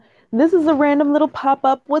This is a random little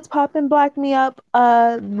pop-up. What's poppin', Black Me Up?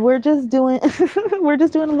 We're just doing we're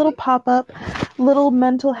just doing a little pop-up, little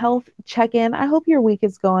mental health check-in. I hope your week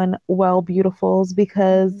is going well, beautifuls,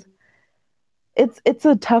 because it's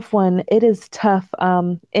a tough one. It is tough.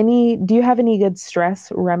 Any do you have any good stress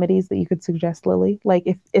remedies that you could suggest, Lily?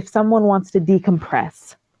 Like if someone wants to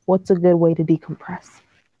decompress, what's a good way to decompress?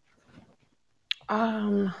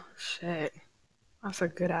 Shit. That's a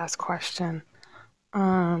good ass question.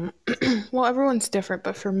 Um, well, everyone's different,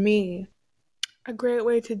 but for me, a great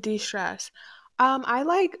way to de-stress. I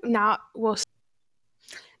like now, well,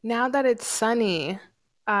 now that it's sunny,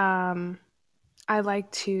 um, I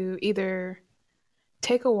like to either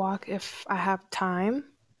take a walk if I have time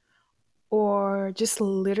or just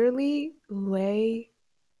literally lay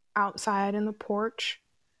outside in the porch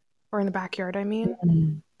or in the backyard, I mean,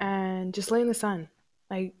 Mm, and just lay in the sun.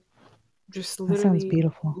 Like, just that sounds literally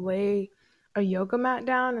beautiful. lay a yoga mat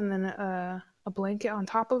down and then a blanket on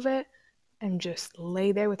top of it and just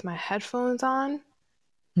lay there with my headphones on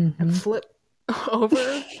and Hmm. flip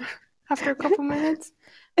over after a couple minutes,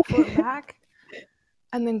 flip back,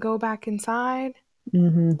 and then go back inside.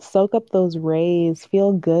 Soak up those rays.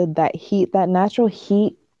 Feel good. That heat, that natural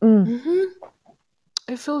heat. hmm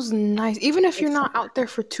It feels nice, even if you're It's so not out there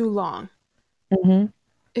for too long. good.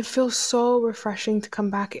 It feels so refreshing to come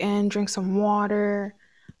back in, drink some water.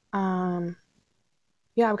 Um,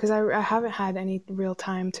 yeah, because I haven't had any real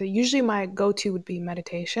time to. Usually, my go to would be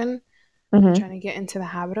meditation. I'm Hmm. trying to get into the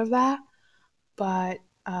habit of that, but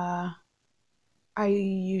uh, I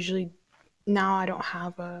usually now I don't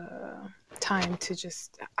have a time to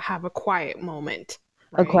just have a quiet moment,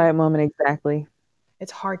 A right? quiet moment, exactly.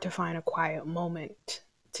 It's hard to find a quiet moment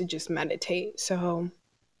to just meditate. So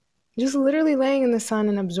just literally laying in the sun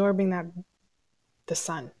and absorbing that the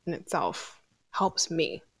sun in itself helps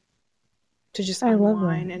me to just I love that.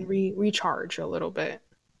 unwind and recharge a little bit.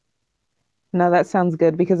 No, that sounds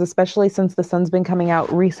good because especially since the sun's been coming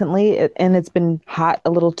out recently and it's been hot, a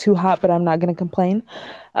little too hot, but I'm not going to complain.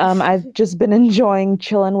 I've just been enjoying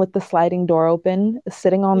chilling with the sliding door open,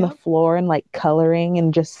 sitting on the Yep. floor and like coloring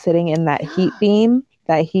and just sitting in that heat Yeah. beam,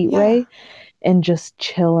 that heat Yeah. ray, and just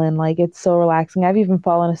chilling. Like it's so relaxing. I've even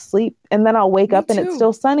fallen asleep and then I'll wake Me up and it's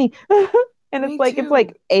still too. sunny. And Me it's too.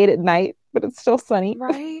 like 8 at night, but it's still sunny.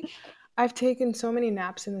 Right? I've taken so many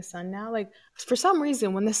naps in the sun now. Like for some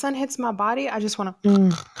reason, when the sun hits my body, I just want to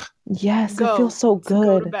Mm. Yes, it feels go so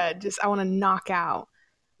go to good. bed. Just I want to knock out.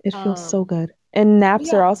 It feels so Um, good. And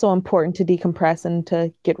naps are yeah, also important to decompress and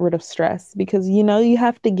to get rid of stress because you know you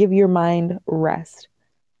have to give your mind rest.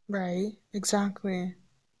 right, exactly.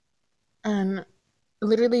 And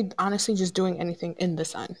literally, honestly, just doing anything in the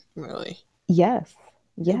sun. Really, Yes.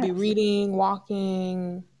 it could be Yes. reading,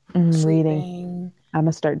 walking, Reading. sleeping, I'm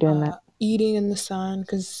gonna start doing that. eating in the sun.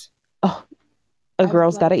 Because Oh, a I've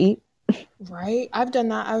girl's gotta like, eat. right, I've done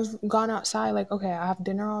that. I've gone outside. Like, okay, I have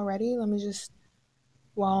dinner already. Let me just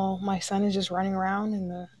while my son is just running around in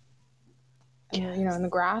the in Yes. the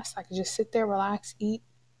grass. I could just sit there, relax, eat.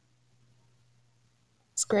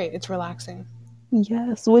 It's great. It's relaxing.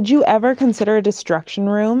 Yes. Would you ever consider a destruction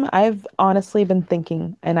room? I've honestly been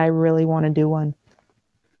thinking and I really want to do one.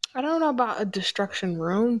 I don't know about a destruction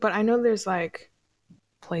room, but I know there's like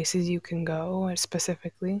places you can go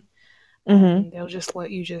specifically, Hmm. and they'll just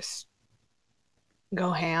let you just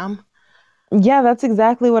go ham. Yeah, that's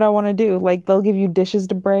exactly what I want to do. Like they'll give you dishes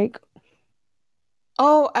to break.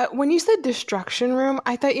 Oh, when you said destruction room,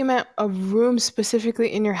 I thought you meant a room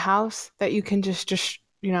specifically in your house that you can just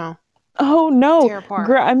Oh no, tear apart.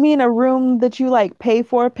 girl, I mean a room that you like pay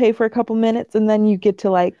for a couple minutes and then you get to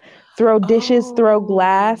like throw dishes, throw Oh,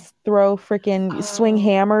 glass, throw freaking swing oh.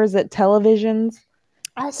 hammers at televisions,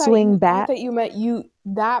 swing I bats. thought you meant you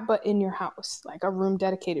that, but in your house, like a room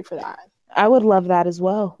dedicated for that. I would love that as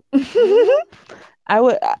well. Really? I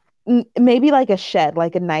would maybe like a shed,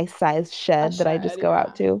 like a nice sized A shed that I just shed, go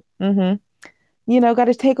out yeah. to. You know, got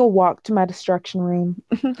to take a walk to my destruction room.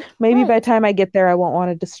 Maybe by the Right. time I get there, I won't want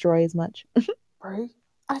to destroy as much. Right.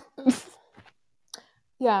 I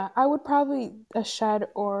Yeah, I would probably a shed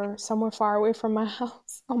or somewhere far away from my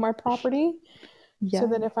house on my property so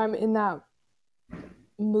that Yes. if I'm in that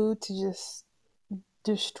mood to just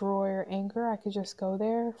destroy or anger, I could just go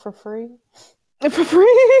there for free. For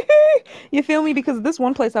free. You feel me? Because this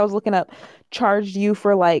one place I was looking up charged you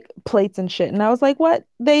for like plates and shit. And I was like, what?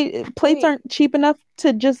 They plates Wait, aren't cheap enough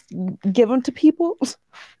to just give them to people?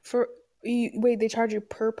 for wait, they charge you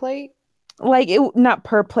per plate? Like it not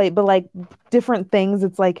per plate, but like different things.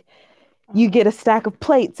 It's like you get a Oh. stack of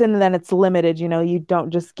plates and then it's limited, you know, you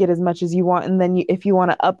don't just get as much as you want. And then if you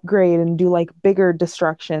want to upgrade and do like bigger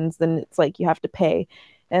destructions, then it's like you have to pay.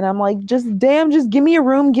 And I'm like, just damn, just give me a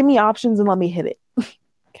room, give me options, and let me hit it.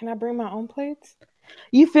 Can I bring my own plates?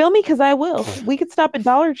 You feel me? Because I will. We could stop at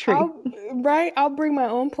Dollar Tree I'll right. I'll bring my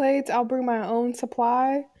own plates. I'll bring my own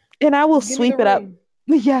supply. and I will Just give me the sweep it up. room.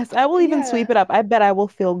 Yes, I will even Yeah, sweep it up. I bet I will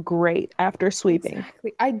feel great after sweeping.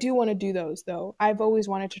 exactly. I do want to do those though. I've always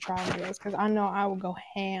wanted to try and do those because I know I will go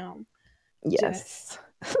ham. Just Yes.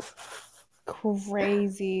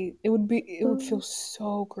 crazy. It would be. It would feel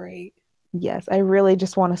so great. Yes, I really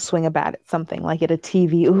just want to swing a bat at something like at a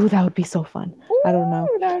TV. Ooh, that would be so fun. I don't know.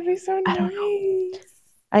 Ooh, that would be so I don't know. nice.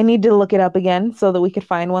 I need to look it up again so that we could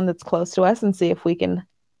find one that's close to us and see if we can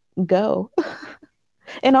go.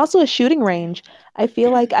 And also a shooting range. I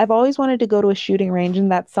feel like I've always wanted to go to a shooting range,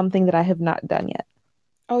 and that's something that I have not done yet.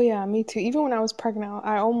 Oh yeah, me too. Even when I was pregnant,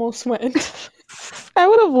 I almost went. I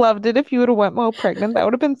would have loved it if you would have went while pregnant. That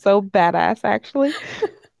would have been so badass, actually.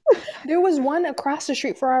 There was one across the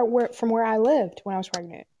street from where I lived when I was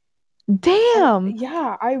pregnant. And Damn.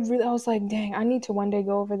 yeah, I was like, dang, I need to one day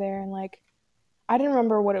go over there and like I didn't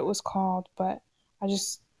remember what it was called, but I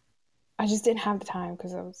just I just didn't have the time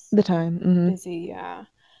because I was The time. busy, yeah.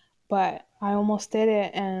 But I almost did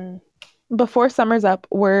it and Before summer's up,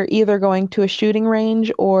 we're either going to a shooting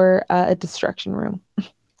range or a destruction room.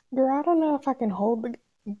 girl, I don't know if I can hold the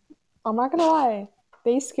I'm not gonna lie.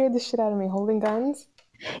 They scared the shit out of me holding guns.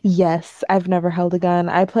 Yes, I've never held a gun.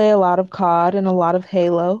 I play a lot of COD and a lot of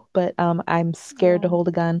Halo, but I'm scared to Yeah. hold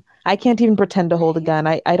a gun. I can't even pretend to hold a Right?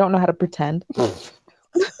 gun. I don't know how to pretend.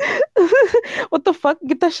 What the fuck?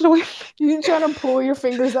 Get that shit away from You trying to pull your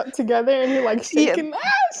fingers up together and you're like me. Yeah, shaking.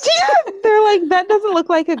 yeah. They're like, that doesn't look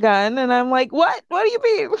like a gun. And I'm like, what? What do you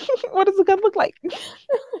mean? What does a gun look like?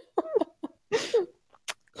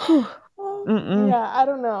 Whew. Mm-mm. Yeah, I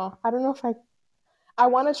don't know. I don't know if I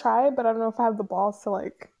want to try it, but I don't know if I have the balls to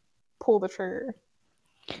like pull the trigger.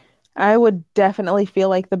 I would definitely feel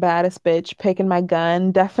like the baddest bitch picking my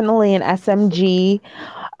gun. Definitely an SMG,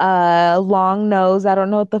 long nose. I don't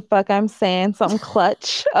know what the fuck I'm saying. Something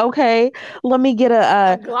clutch. Okay. Let me get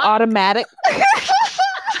A a Glock? automatic.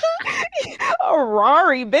 A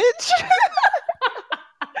Rari, bitch.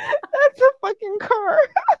 That's a fucking car.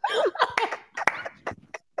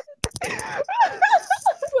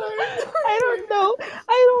 Sorry, I sorry, don't know.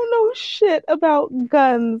 I don't know shit about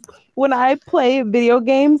guns. When I play video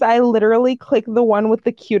games, I literally click the one with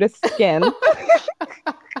the cutest skin.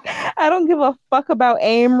 I don't give a fuck about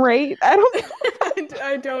aim rate. I don't.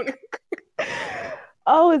 I don't.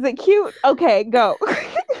 Oh, is it cute? Okay, go.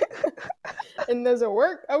 And does it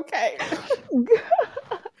work? Okay.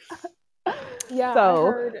 Yeah,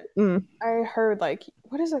 So, mm, I heard like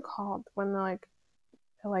what is it called when it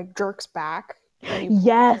like jerks back when you pull the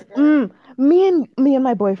yes. trigger? Me and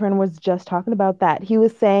my boyfriend was just talking about that. He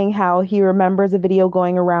was saying how he remembers a video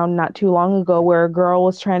going around not too long ago where a girl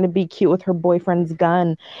was trying to be cute with her boyfriend's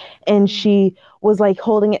gun, and Mm. she was like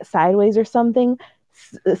holding it sideways or something,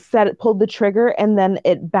 set it, pulled the trigger, and then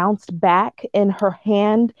it bounced back, and her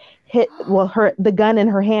hand hit, well, her the gun in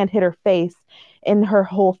her hand hit her face, and her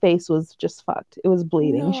whole face was just fucked. It was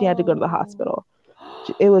bleeding. She had to go to the No. hospital.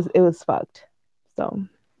 It was fucked. So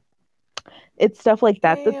it's stuff like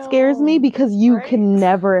that that scares me Damn. because you Right? can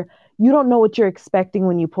never, you don't know what you're expecting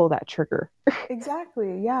when you pull that trigger.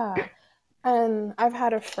 Exactly. Yeah. And I've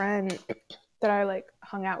had a friend that I like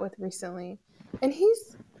hung out with recently, and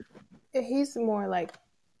he's more like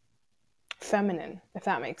feminine, if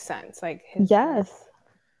that makes sense. Like Yes.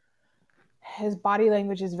 his body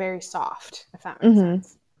language is very soft, if that makes Mhm.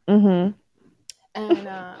 sense. Mhm.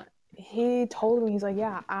 And he told me he's like,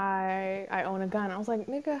 yeah, I own a gun. I was like,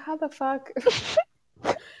 nigga, how the fuck?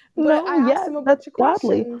 But No, I asked yes, him a that's bunch of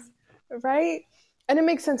godly. questions, right? And it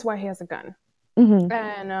makes sense why he has a gun. Mhm.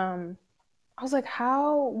 And I was like,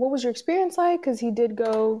 how? What was your experience like? Because he did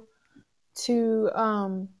go to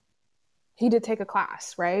he did take a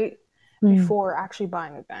class, right? Mm. Before actually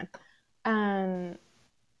buying a gun. And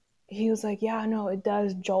he was like, yeah, no, it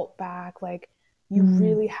does jolt back. Like you Mm.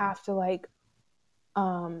 really have to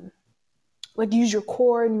um like use your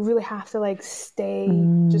core and you really have to like stay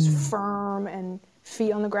just Mm. firm and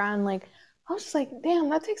feet on the ground. Like I was just like, damn,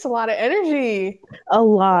 that takes a lot of energy. A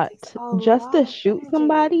That takes lot a just to lot of shoot energy.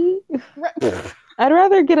 somebody. Right. I'd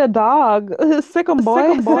rather get a dog. Sick 'em Sick boy.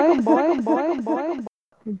 'em Sick boy, 'em sick boy. 'em Sick boy, 'em sick boy. 'em boy.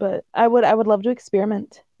 But I would love to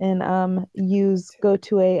experiment and Me use too. go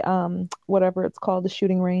to a whatever it's called, the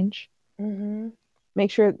shooting range. Mm-hmm.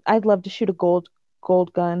 Make sure I'd love to shoot a gold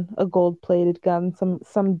gun, a gold plated gun,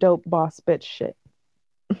 some dope boss bitch shit.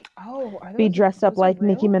 Oh, are Be dressed up those are like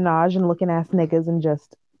Nicki real? Minaj and looking ass niggas and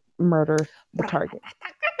just murder the target.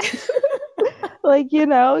 Like,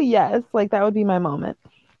 yes, like that would be my moment.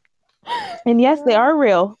 And yes, they No, are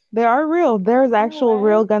real. They are real. There's no actual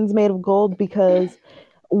real way. guns made of gold because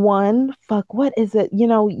one, fuck, what is it?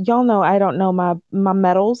 Y'all know I don't know my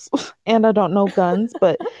metals and I don't know guns,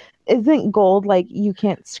 but isn't gold like you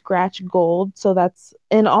can't scratch gold? So that's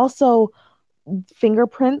and also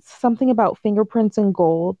fingerprints, something about fingerprints and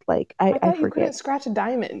gold. Like I I I thought you couldn't forget. scratch a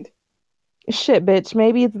diamond. Shit, bitch,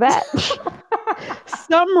 maybe it's that.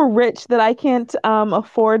 Some rich that I can't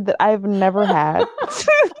afford that I've never had.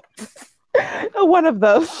 One of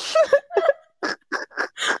those.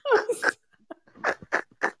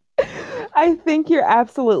 I think you're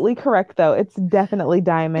absolutely correct, though. It's definitely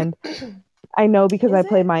diamond. I know because I Is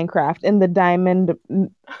play it? Minecraft, and the diamond,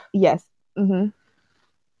 yes. Hmm.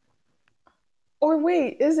 Or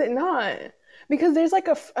wait, is it not? Because there's like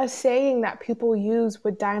a saying that people use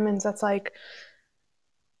with diamonds that's like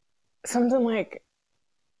something like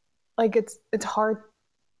it's hard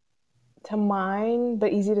to mine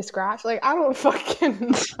but easy to scratch. Like I don't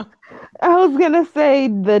fucking I was gonna say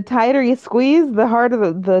the tighter you squeeze, the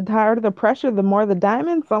harder the harder the pressure, the more the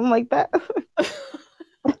diamond, something like that.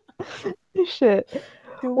 know. Shit,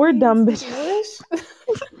 Do we're we even dumb speak bitches.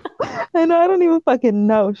 English? I know. I don't even fucking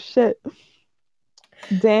know. Shit.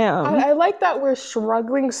 Damn. I like that we're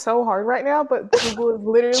struggling so hard right now, but Google is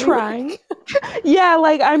literally Trying. like Yeah,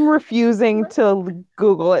 like I'm refusing to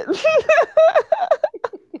Google it.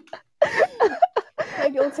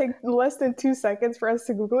 like it'll take less than 2 seconds for us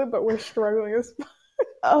to Google it, but we're struggling as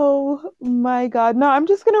Oh my God. No, I'm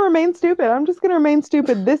just gonna remain stupid. I'm just gonna remain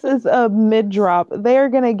stupid. This is a mid drop. They are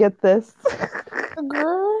gonna get this.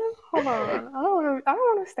 girl. Hold on, I don't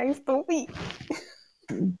want to stay stupid.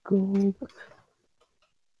 Go.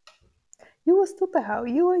 You a stupid hoe.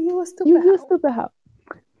 You a You stupid you hoe. stupid hoe.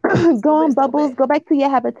 Go Stupid on bubbles. stupid. Go back to your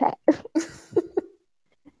habitat.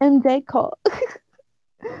 MJ Cole.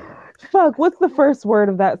 Fuck, what's the first word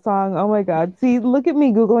of that song? Oh my God. See, look at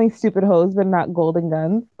me Googling stupid hoes, but not golden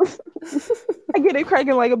guns. I get it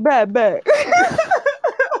cracking like a bad bag. That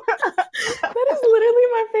is literally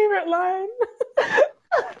my favorite line.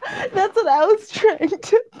 That's what I was trying to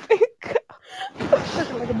think.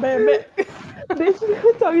 Cracking like a bad bag.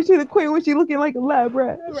 Bitch, talking to the queen when she looking like a lab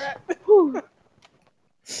rat. Right. Whew,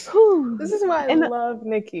 This whew. is why I And love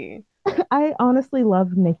Nikki. I honestly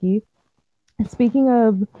love Nicki. Speaking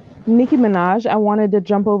of Nicki Minaj, I wanted to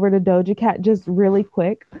jump over to Doja Cat just really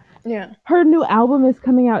quick. Yeah. Her new album is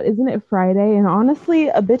coming out, isn't it Friday? And honestly,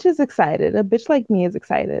 a bitch is excited. A bitch like me is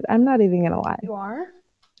excited. I'm not even gonna lie. You are?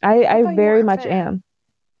 I I thought you very weren't a much fan.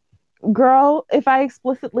 am. Girl, if I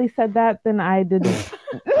explicitly said that, then I didn't.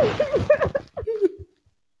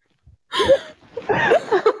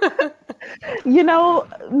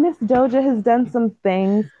 Miss Doja has done some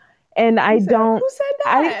things, and I don't. Who said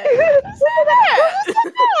I that? Who said who said that? Who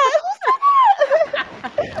said that?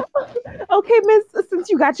 Okay, Miss, since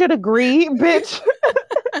you got your degree, bitch.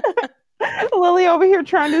 that? Lily over here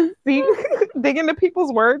trying to see, dig into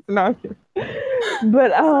people's words. No, I'm kidding.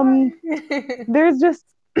 But Sorry. there's just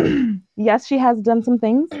yes, she has done some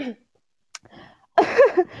things,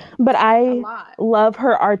 but A lot. love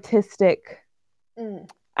her artistic. Mm.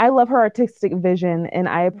 I love her artistic vision, and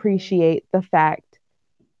I Mhm. appreciate the fact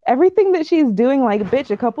everything that she's doing. Like, bitch,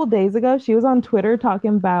 a couple days ago, she was on Twitter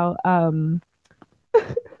talking about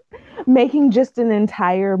making just an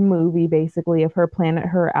entire movie basically of her Planet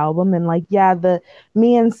Her album. And like, yeah, the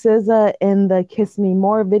me and SZA in the Kiss Me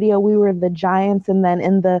More video, we were the giants. And then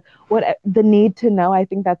in the Need to Know, I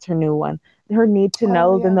think that's her new one. Her Need to Oh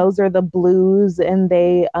Know, then yeah. those are the blues, and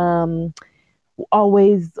they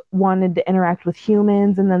always wanted to interact with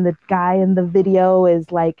humans. And then the guy in the video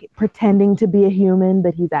is like pretending to be a human,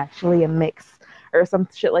 but he's actually a mix or some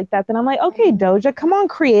shit like that. Then I'm like, okay, Mhm. Doja, come on,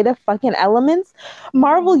 creative fucking elements.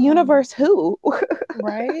 Marvel Mhm. Universe, who?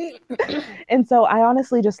 Right? And so I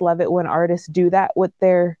honestly just love it when artists do that with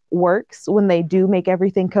their works, when they do make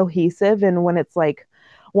everything cohesive, and when it's like,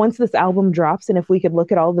 once this album drops, and if we could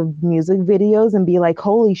look at all the music videos and be like,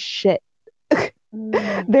 holy shit,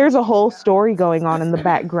 Mm. there's a whole story going on in the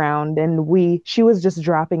background, and she was just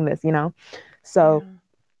dropping this. So Yeah.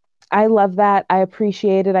 I love that. I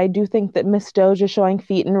appreciate it. I do think that Miss Doja showing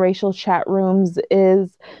feet in racial chat rooms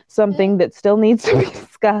is something that still needs to be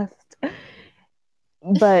discussed,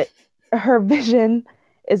 but her vision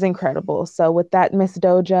is incredible. So with that, Miss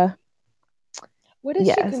Doja, What is she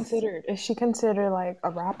yes. considered? Is she considered like a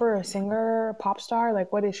rapper, a singer, a pop star?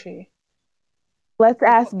 Like what is she? Let's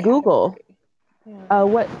Like ask what Google. category? Yeah.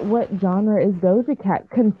 What genre is Doja Cat?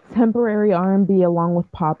 Contemporary R&B along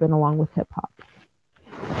with pop and along with hip hop.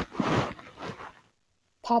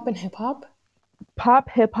 Pop and hip hop? Pop,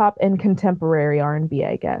 hip hop, and contemporary R&B,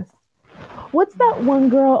 I guess. What's that one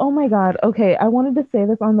girl? Oh my God. Okay, I wanted to say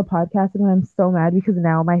this on the podcast and I'm so mad because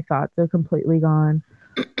now my thoughts are completely gone.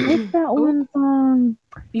 What's that Oh, one song?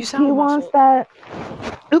 you He sound wants muffled. that.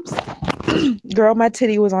 Oops. Girl, my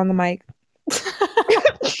titty was on the mic.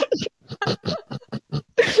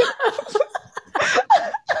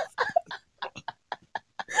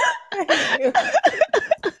 I hate you.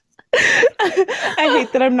 I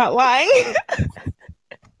hate that I'm not lying.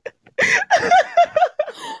 I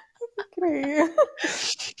hate you.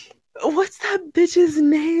 What's that bitch's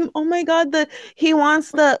name? Oh my God, the he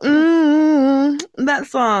wants the that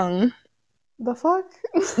song. The fuck?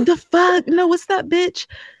 The fuck? No, what's that bitch?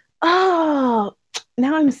 Oh,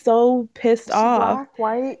 now I'm so pissed Is she off. black,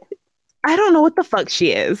 white? I don't know what the fuck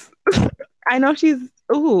she is. I know she's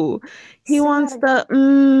ooh. He Sing that wants the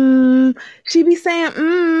again. she be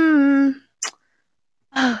saying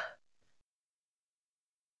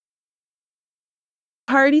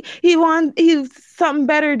party. He's something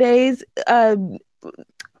better days.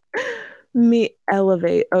 Me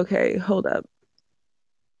elevate. Okay, hold up.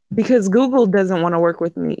 Because Google doesn't want to work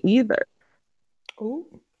with me either. Ooh,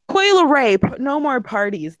 Coil Ray, no more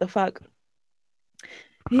parties. The fuck.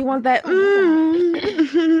 He wants that. I don't know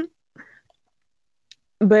that.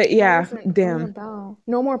 But That yeah, doesn't ring a damn. bell.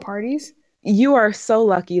 No more parties? You are so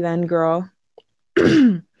lucky then, girl.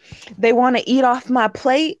 They want to eat off my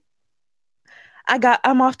plate.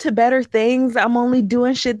 I'm off to better things. I'm only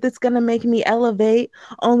doing shit that's gonna make me elevate.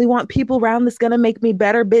 Only want people around that's gonna make me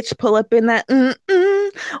better. Bitch, pull up in that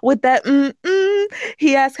with that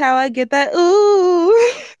He asked how I get that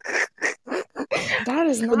ooh. That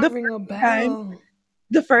does the not ring first a time, bell.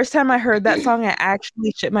 the first time I heard that song, I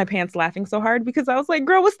actually shit my pants laughing so hard because I was like,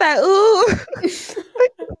 "Girl, what's that ooh?"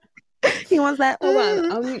 He wants that. Hold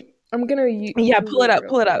on. I'm gonna Yeah, pull it Google it up, real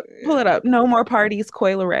pull it quick. up, pull it up. No more parties,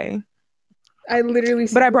 Coil Ray. I literally But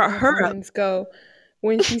see I this brought in the her up. comments go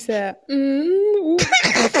when she said, ooh. That's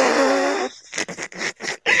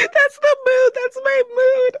the mood. That's my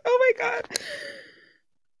mood. Oh my god.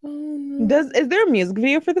 Oh Does no. is there a music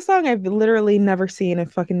video for the song? I've literally never seen a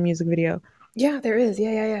fucking music video. Yeah, there is.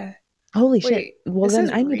 Yeah, yeah, yeah. Holy shit. Wait, Well it then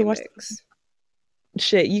says I need to watch remix.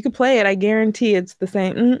 shit. You could play it. I guarantee it's the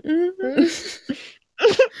same.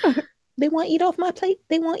 They want to eat off my plate.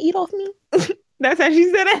 They want to eat off me. That's how she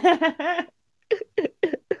said it.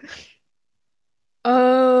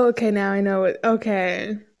 Oh, okay, now I know it.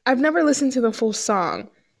 Okay. I've never listened to the full song,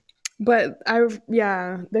 but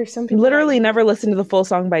yeah, there's some people that Literally use never it listened to the full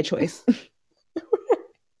song by choice.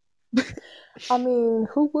 I mean,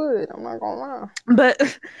 who would? I'm not gonna lie.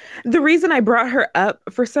 But the reason I brought her up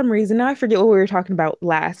for some reason, now I forget what we were talking about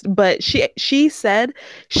last, but she said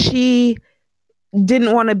she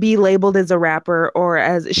didn't want to be labeled as a rapper or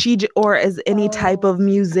as any type of Oh.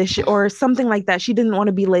 musician or something like that. She didn't want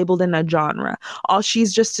to be labeled in a genre. All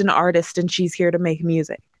she's just an artist and she's here to make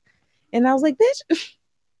music. And I was like, bitch.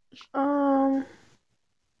 Um,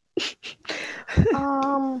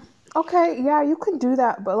 um, okay, yeah, you can do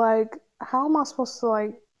that, but like, how am I supposed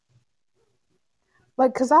to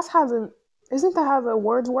cause that's how isn't that how the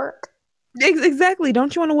words work? Exactly.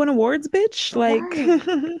 Don't you want to win awards, bitch? Like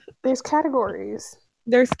Right. There's categories.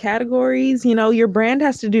 there's categories, your brand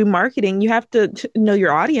has to do marketing. You have to know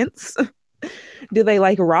your audience. Do they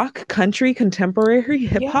like rock, country, contemporary,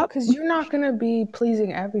 hip Yeah, hop? because you're not gonna be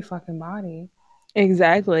pleasing every fucking body,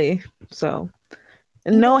 Exactly. So,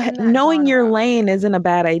 even in that knowing your genre. lane isn't a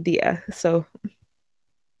bad idea. So,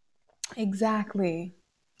 Exactly.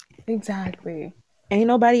 Exactly. ain't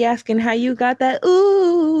nobody asking how you got that.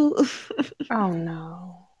 Ooh. Oh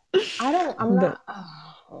no. I don't, I'm But not,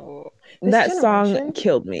 oh. This that song generation,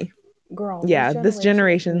 killed me. girl, this Yeah, this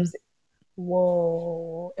generation generation,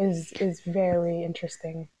 whoa, is very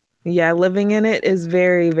interesting. yeah, living in it is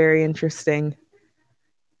very, very interesting.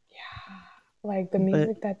 Yeah. Like the But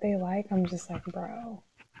music that they like, I'm just like, bro.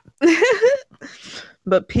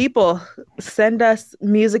 but people, send us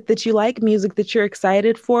music that you like, music that you're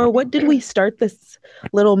excited for. What did we start this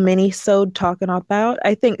little mini-sode talking about?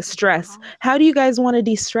 I think stress. Wow. How do you guys want to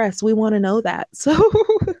de-stress? We want to know that. So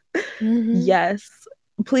Mm-hmm. yes,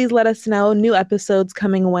 please let us know. New episodes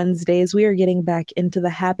coming Wednesdays. We are getting back into the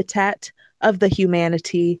habitat of the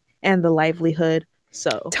humanity and the livelihood.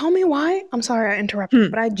 So Tell me why. I'm sorry I interrupted,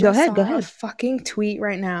 but I go just ahead, go saw a ahead. fucking tweet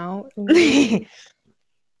right now.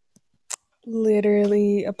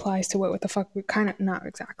 Literally applies to what the fuck we kind of not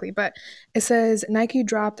exactly, but it says Nike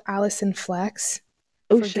dropped Allison Flex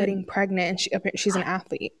Oh for shit. getting pregnant, and she's an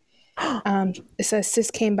athlete. It says sis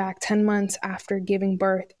came back 10 months after giving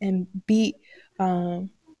birth and beat um,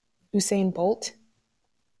 Usain Bolt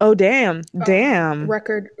Oh damn. Damn.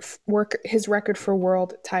 record work his record for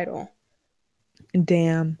world title.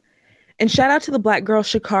 Damn. And shout out to the black girl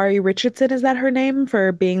Shakari Richardson. Is that her name?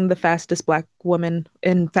 For being the fastest black woman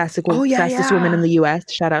and Oh yeah, fastest woman in yeah. the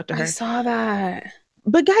US. Shout out to I her. saw that.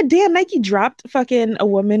 But goddamn, Nike dropped fucking a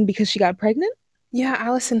woman because she got pregnant. Yeah,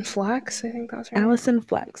 Allison Flex, I think that's her name. Allison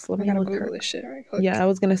Flex. Let I me gotta look Google her. this shit right Yeah, quick. I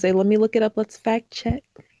was gonna say, let me look it up. Let's fact check.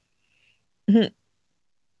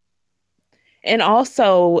 And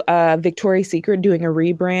also, Victoria's Secret doing a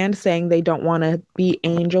rebrand, saying they don't want to be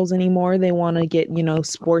angels anymore. They want to get,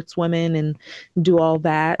 sportswomen and do all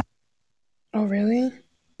that. Oh really?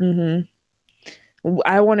 hmm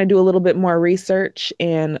I want to do a little bit more research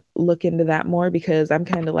and look into that more because I'm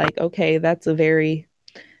kind of like, okay, that's a very,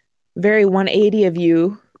 very 180 of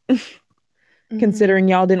you, Mm-hmm. considering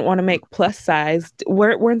y'all didn't want to make plus size.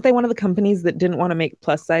 Weren't they one of the companies that didn't want to make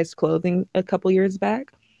plus size clothing a couple years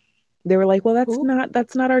back? They were like, well, Who?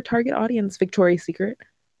 that's not our target audience, Victoria's Secret.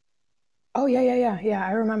 Oh yeah, yeah, yeah, yeah.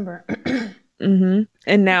 I remember. And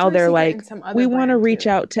now Victoria's they're Secret like, and some we other want to brand reach too.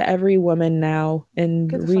 out to every woman now Get and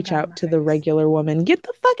the fuck reach out of out my to the face. regular woman. Get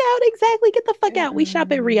the fuck out. Exactly. Get the fuck out. We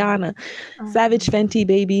shop at Mm-mm. Rihanna. Savage Uh-uh. Fenty,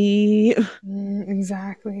 baby.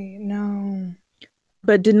 Exactly. No.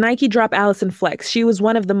 But did Nike drop Allison Flex? She was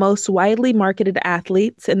one of the most widely marketed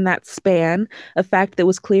athletes in that span, a fact that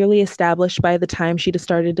was clearly established by the time she'd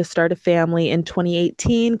started to start a family in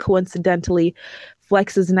 2018. Coincidentally,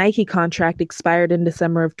 Flex's Nike contract expired in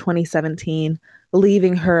December of 2017,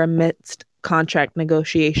 leaving her amidst contract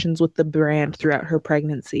negotiations with the brand throughout her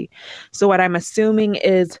pregnancy. So, what I'm assuming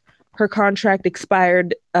is her contract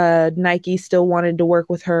expired. Nike still wanted to work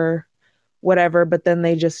with her, whatever, but then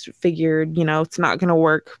they just figured, it's not going to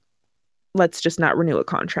work. Let's just not renew a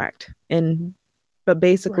contract. But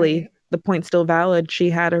basically, Right. the point's still valid. She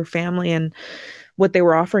had her family, and what they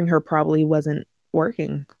were offering her probably wasn't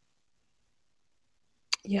working.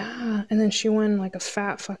 Yeah. And then she won like a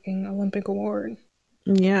fat fucking Olympic award.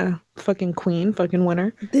 Yeah, fucking queen, fucking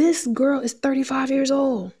winner. This girl is 35 years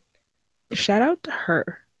old. Shout out to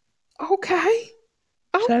her. Okay.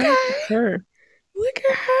 Shout out to Okay. her. Look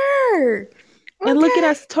at her. And look at Okay.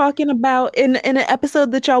 us talking about in an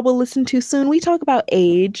episode that y'all will listen to soon. We talk about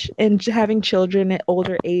age and having children at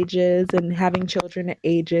older ages and having children at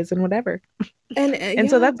ages and whatever. And And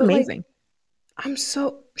so yeah, that's but like, amazing.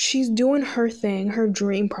 she's doing her thing, her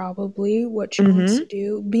dream, probably what she wants hmm to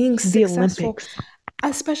do, being The successful, Olympics.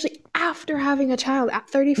 especially after having a child at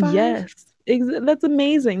 35. Yes. That's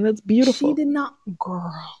amazing. That's She beautiful. did not,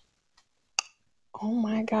 girl. Oh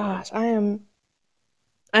my gosh. I'm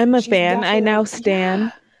a She's fan. I now definitely, stan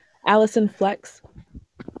yeah. Allison Flex.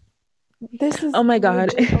 This Oh is my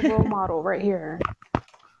God. legit a role model right here.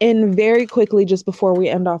 And very quickly, just before we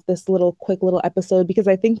end off this quick little episode, because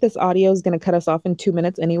I think this audio is going to cut us off in 2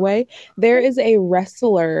 minutes anyway, there Okay. is a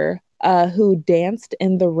wrestler who danced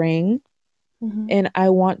in the ring, Hmm. and I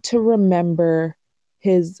want to remember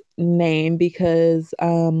his name because,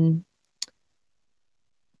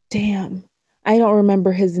 damn, I don't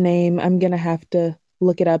remember his name. I'm going to have to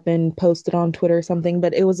look it up and post it on Twitter or something,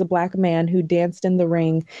 but it was a black man who danced in the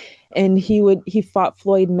ring, and he fought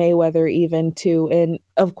Floyd Mayweather even too. And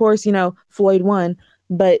of course, Floyd won,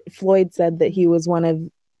 but Floyd said that he was one of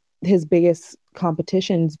his biggest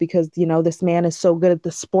competitions because this man is so good at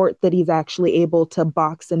the sport that he's actually able to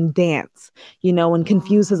box and dance, and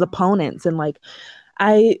confuse his Wow. opponents. And like,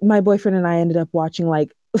 my boyfriend and I ended up watching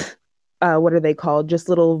like what are they called? Just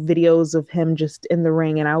little videos of him just in the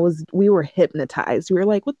ring. And we were hypnotized. We were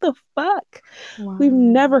like, what the fuck? We've Wow.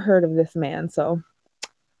 never heard of this man. So,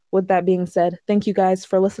 with that being said, thank you guys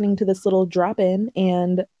for listening to this little drop in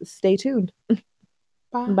and stay tuned.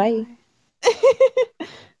 Bye. Bye.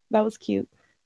 That was cute.